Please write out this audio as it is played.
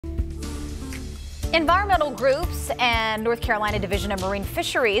Environmental groups and North Carolina Division of Marine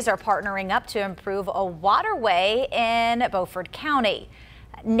Fisheries are partnering up to improve a waterway in Beaufort County.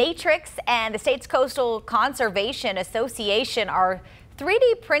 Natrix and the state's Coastal Conservation Association are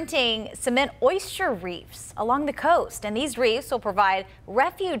 3D printing cement oyster reefs along the coast, and these reefs will provide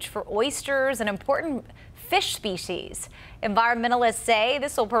refuge for oysters, an important fish species. Environmentalists say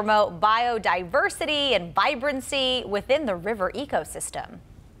this will promote biodiversity and vibrancy within the river ecosystem.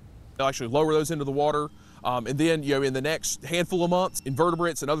 They'll actually lower those into the water, and then in the next handful of months,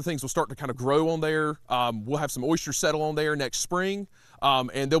 invertebrates and other things will start to kind of grow on there. We'll have some oysters settle on there next spring,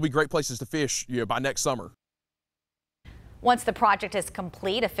 and they'll be great places to fish by next summer. Once the project is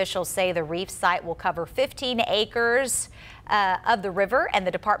complete, officials say the reef site will cover 15 acres of the river, and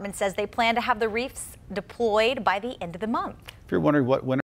the department says they plan to have the reefs deployed by the end of the month. If you're wondering when